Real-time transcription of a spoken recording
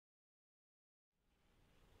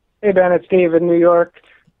Hey, Ben, it's David, New York.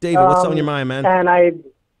 David, what's on your mind, man? And I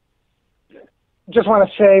just want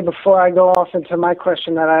to say before I go off into my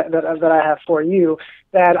question that I have for you,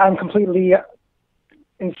 that I'm completely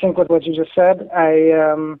in sync with what you just said.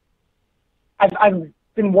 I've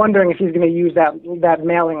been wondering if he's going to use that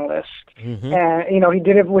mailing list. Mm-hmm. And, you know, he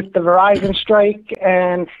did it with the Verizon strike,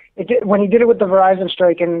 and when he did it with the Verizon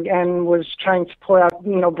strike and was trying to pour out,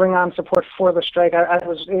 you know, bring on support for the strike,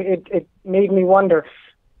 it made me wonder,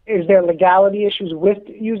 is there legality issues with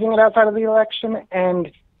using it outside of the election?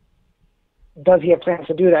 And does he have plans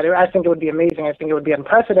to do that? I think it would be amazing. I think it would be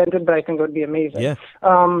unprecedented, but I think it would be amazing. Yeah.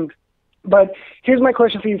 But here's my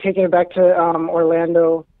question for you, taking it back to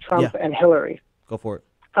Orlando, Trump, and Hillary. Go for it.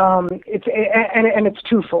 It's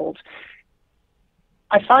twofold.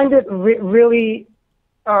 I find it really,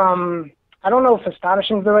 I don't know if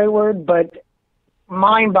astonishing is the right word, but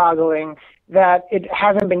mind-boggling that it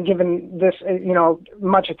hasn't been given this, you know,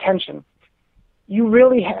 much attention. You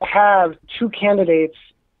really have two candidates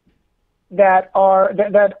that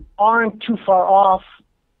aren't too far off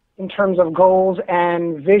in terms of goals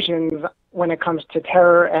and visions when it comes to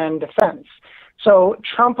terror and defense. So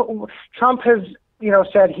Trump has, you know,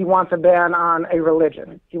 said he wants a ban on a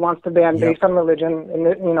religion. He wants to ban based on religion, and,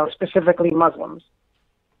 you know, specifically Muslims.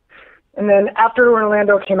 And then after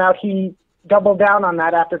Orlando came out, he doubled down on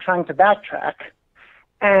that after trying to backtrack.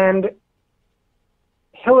 And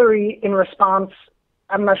Hillary, in response,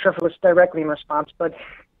 I'm not sure if it was directly in response, but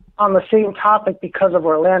on the same topic, because of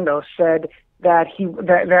Orlando, said that she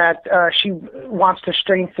wants to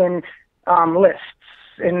strengthen lists.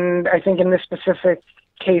 And I think in this specific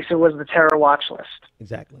case, it was the terror watch list.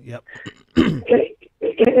 Exactly. Yep.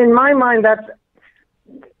 In my mind, that's,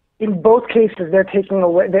 in both cases, they're taking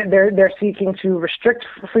away. They're seeking to restrict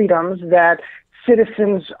freedoms that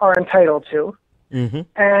citizens are entitled to. Mm-hmm.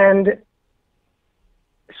 And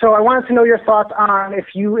so, I wanted to know your thoughts on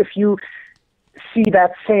if you see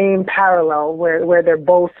that same parallel where they're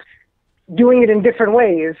both doing it in different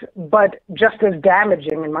ways, but just as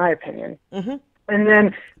damaging, in my opinion. Mm-hmm. And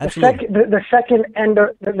then the second end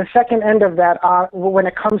of that, when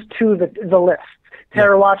it comes to the list,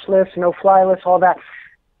 terror watch list, no fly list, all that.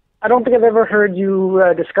 I don't think I've ever heard you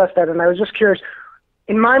discuss that, and I was just curious.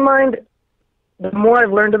 In my mind, the more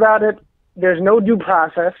I've learned about it, there's no due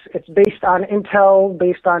process. It's based on intel,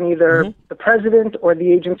 based on either the president or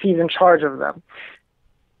the agencies in charge of them.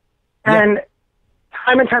 And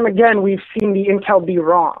time again, we've seen the intel be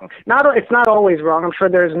wrong. It's not always wrong. I'm sure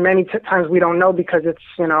there's many times we don't know because it's,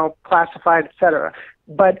 you know, classified, etc.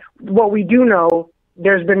 But what we do know,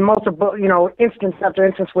 there's been multiple, you know, instance after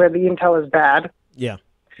instance where the intel is bad. Yeah.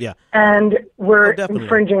 Yeah. And we're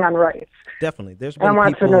infringing on rights. Definitely. There's been I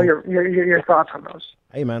wanted to know your thoughts on those.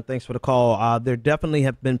 Hey, man, thanks for the call. There definitely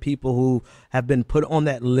have been people who have been put on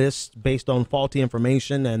that list based on faulty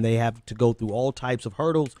information, and they have to go through all types of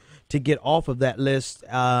hurdles to get off of that list.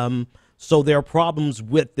 So there are problems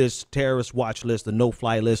with this terrorist watch list, the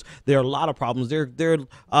no-fly list. There are a lot of problems. There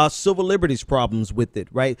are civil liberties problems with it,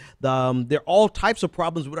 right? There are all types of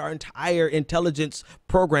problems with our entire intelligence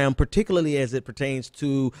program, particularly as it pertains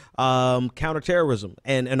to counterterrorism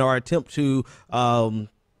and our attempt to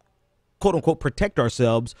quote unquote protect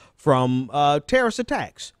ourselves from terrorist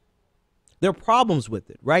attacks. There are problems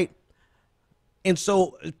with it, right? And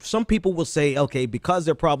so some people will say, okay, because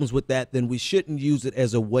there are problems with that, then we shouldn't use it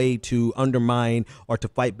as a way to undermine or to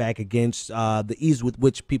fight back against the ease with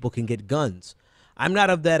which people can get guns. I'm not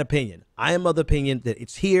of that opinion. I am of the opinion that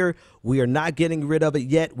it's here. We are not getting rid of it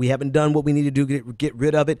yet. We haven't done what we need to do to get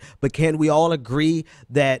rid of it. But can we all agree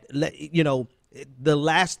that, you know, the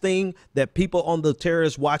last thing that people on the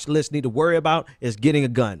terrorist watch list need to worry about is getting a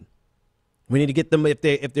gun? We need to get them if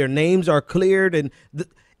their names are cleared. And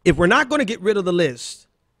if we're not going to get rid of the list,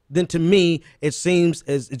 then to me, it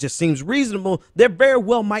just seems reasonable. There very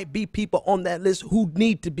well might be people on that list who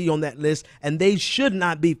need to be on that list, and they should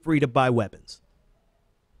not be free to buy weapons.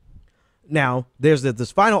 Now, there's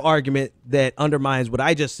this final argument that undermines what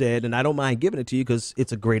I just said, and I don't mind giving it to you because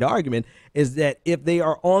it's a great argument, is that if they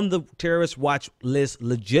are on the terrorist watch list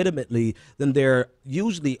legitimately, then there are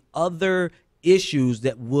usually other issues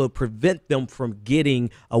that would prevent them from getting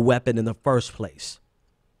a weapon in the first place.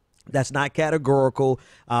 That's not categorical.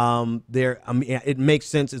 I mean, it makes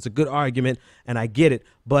sense. It's a good argument, and I get it.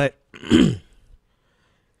 But you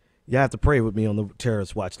have to pray with me on the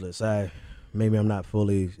terrorist watch list. maybe I'm not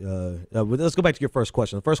fully. Let's go back to your first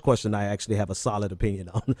question. The first question I actually have a solid opinion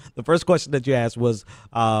on. The first question that you asked was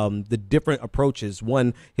the different approaches.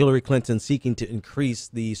 One, Hillary Clinton seeking to increase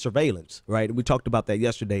the surveillance, right? We talked about that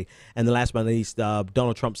yesterday. And the last but not least,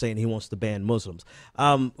 Donald Trump saying he wants to ban Muslims.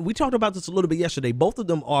 We talked about this a little bit yesterday. Both of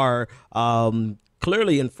them are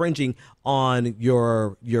clearly infringing on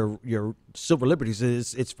your civil liberties.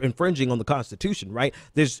 It's infringing on the Constitution, right?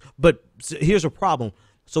 But here's a problem.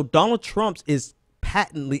 So Donald Trump's is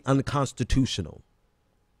patently unconstitutional.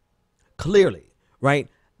 Clearly, right?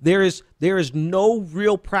 There is no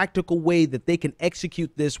real practical way that they can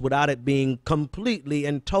execute this without it being completely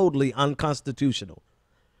and totally unconstitutional,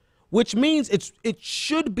 which means it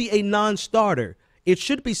should be a non-starter. It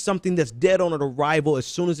should be something that's dead on arrival as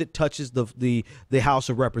soon as it touches the House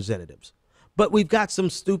of Representatives. But we've got some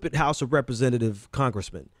stupid House of Representative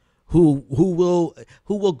congressmen who will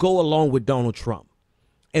go along with Donald Trump.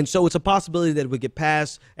 And so it's a possibility that it would get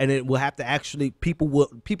passed, and it will have to actually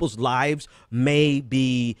people's lives may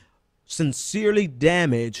be sincerely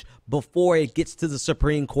damaged before it gets to the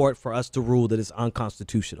Supreme Court for us to rule that it's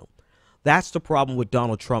unconstitutional. That's the problem with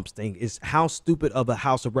Donald Trump's thing, is how stupid of a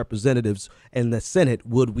House of Representatives and the Senate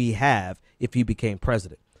would we have if he became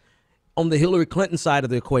president. On the Hillary Clinton side of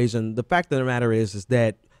the equation, the fact of the matter is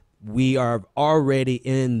that we are already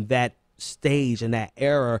in that stage, in that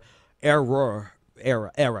era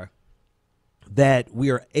that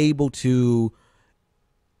we are able to,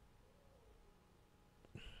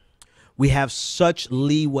 we have such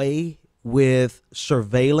leeway with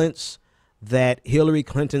surveillance that Hillary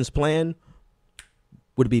Clinton's plan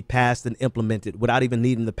would be passed and implemented without even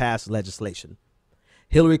needing to pass legislation.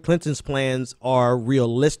 Hillary Clinton's plans are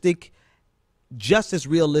realistic, just as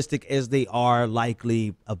realistic as they are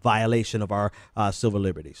likely a violation of our civil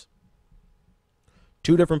liberties.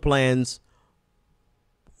 Two different plans.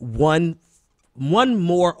 One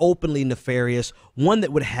more openly nefarious, one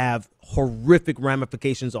that would have horrific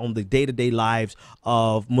ramifications on the day-to-day lives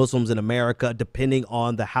of Muslims in America, depending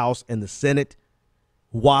on the House and the Senate,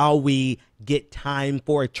 while we get time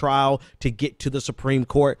for a trial to get to the Supreme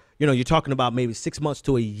Court. You know, you're talking about maybe 6 months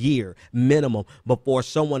to a year minimum before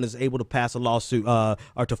someone is able to pass a lawsuit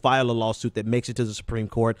or to file a lawsuit that makes it to the Supreme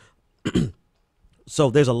Court. So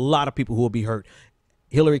there's a lot of people who will be hurt.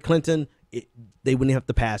 Hillary Clinton, they wouldn't have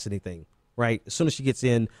to pass anything, right? As soon as she gets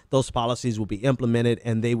in, those policies will be implemented,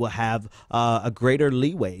 and they will have a greater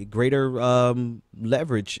leeway, greater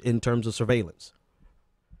leverage in terms of surveillance.